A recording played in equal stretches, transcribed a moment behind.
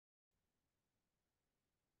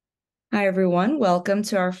Hi, everyone. Welcome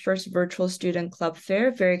to our first virtual student club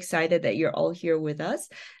fair. Very excited that you're all here with us.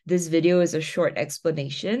 This video is a short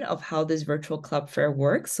explanation of how this virtual club fair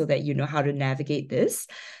works so that you know how to navigate this.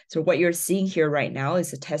 So what you're seeing here right now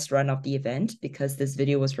is a test run of the event because this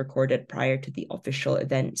video was recorded prior to the official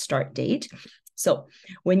event start date. So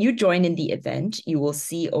when you join in the event, you will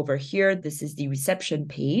see over here, this is the reception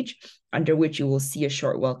page under which you will see a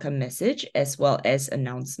short welcome message as well as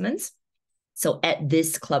announcements. So at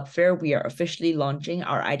this club fair, we are officially launching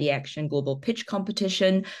our ID Action Global Pitch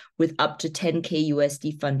Competition with up to 10K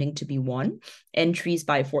USD funding to be won. Entries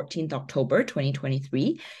by 14th October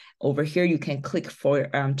 2023. Over here, you can click for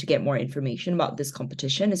to get more information about this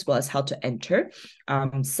competition as well as how to enter.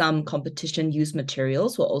 Some competition use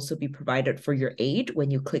materials will also be provided for your aid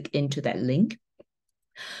when you click into that link.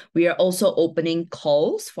 We are also opening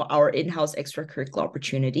calls for our in-house extracurricular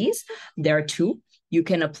opportunities. There are two. You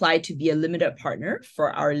can apply to be a limited partner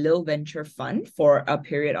for our Lil Venture Fund for a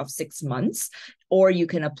period of 6 months, or you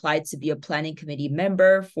can apply to be a planning committee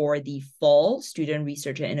member for the Fall Student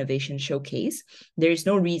Research and Innovation Showcase. There's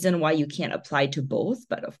no reason why you can't apply to both,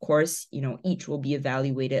 but of course, each will be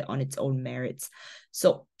evaluated on its own merits.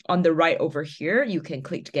 So on the right over here, you can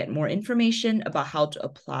click to get more information about how to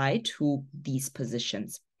apply to these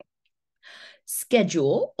positions.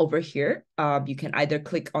 Schedule over here, you can either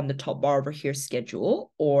click on the top bar over here,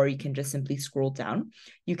 schedule, or you can just simply scroll down.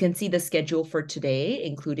 You can see the schedule for today,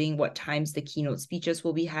 including what times the keynote speeches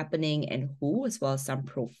will be happening and who, as well as some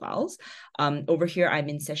profiles. Over here, I'm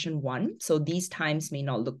in session 1, so these times may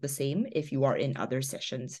not look the same if you are in other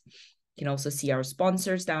sessions. You can also see our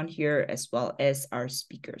sponsors down here as well as our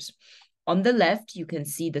speakers. On the left, you can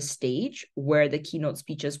see the stage where the keynote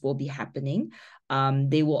speeches will be happening.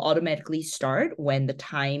 They will automatically start when the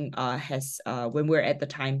time when we're at the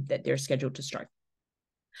time that they're scheduled to start.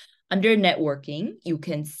 Under networking, you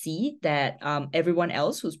can see that everyone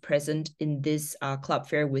else who's present in this club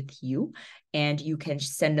fair with you, and you can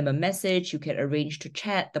send them a message, you can arrange to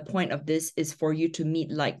chat. The point of this is for you to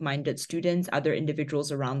meet like-minded students, other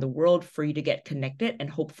individuals around the world, for you to get connected and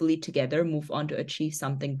hopefully together move on to achieve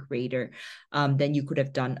something greater than you could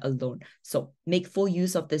have done alone. So make full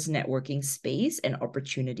use of this networking space and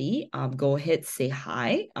opportunity. Go ahead, say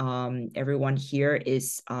hi. Everyone here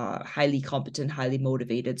is highly competent, highly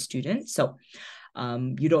motivated students. So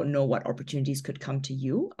you don't know what opportunities could come to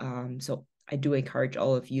you. So I do encourage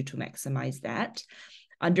all of you to maximize that.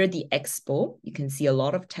 Under the expo, you can see a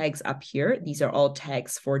lot of tags up here. These are all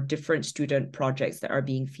tags for different student projects that are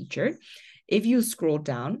being featured. If you scroll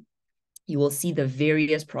down, you will see the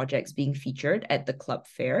various projects being featured at the club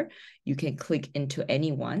fair. You can click into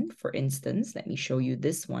any one. For instance, let me show you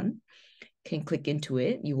this one. Can click into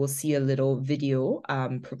it. You will see a little video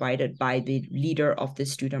provided by the leader of the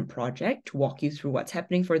student project to walk you through what's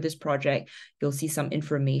happening for this project. You'll see some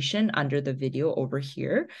information under the video over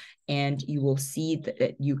here, and you will see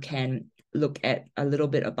that you can look at a little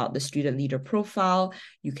bit about the student leader profile.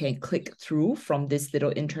 You can click through from this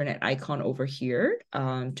little internet icon over here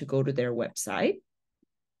to go to their website.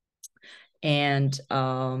 And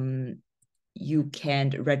you can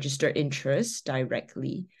register interest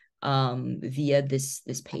directly via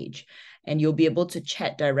this page. And you'll be able to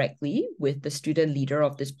chat directly with the student leader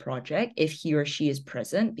of this project if he or she is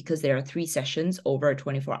present, because there are 3 sessions over a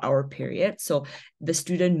 24-hour period. So the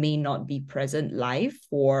student may not be present live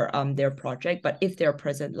for their project, but if they're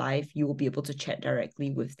present live, you will be able to chat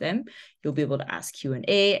directly with them. You'll be able to ask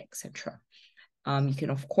Q&A, etc. You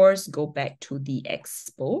can, of course, go back to the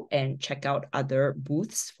expo and check out other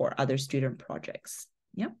booths for other student projects.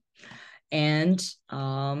 Yeah. And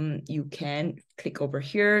you can click over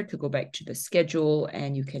here to go back to the schedule,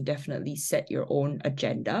 and you can definitely set your own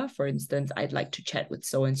agenda. For instance, I'd like to chat with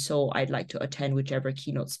so-and-so. I'd like to attend whichever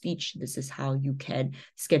keynote speech. This is how you can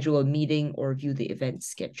schedule a meeting or view the event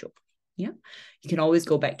schedule. Yeah, you can always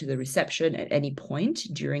go back to the reception at any point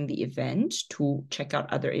during the event to check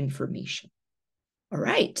out other information. All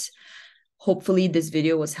right. Hopefully this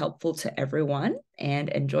video was helpful to everyone, and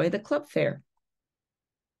enjoy the club fair.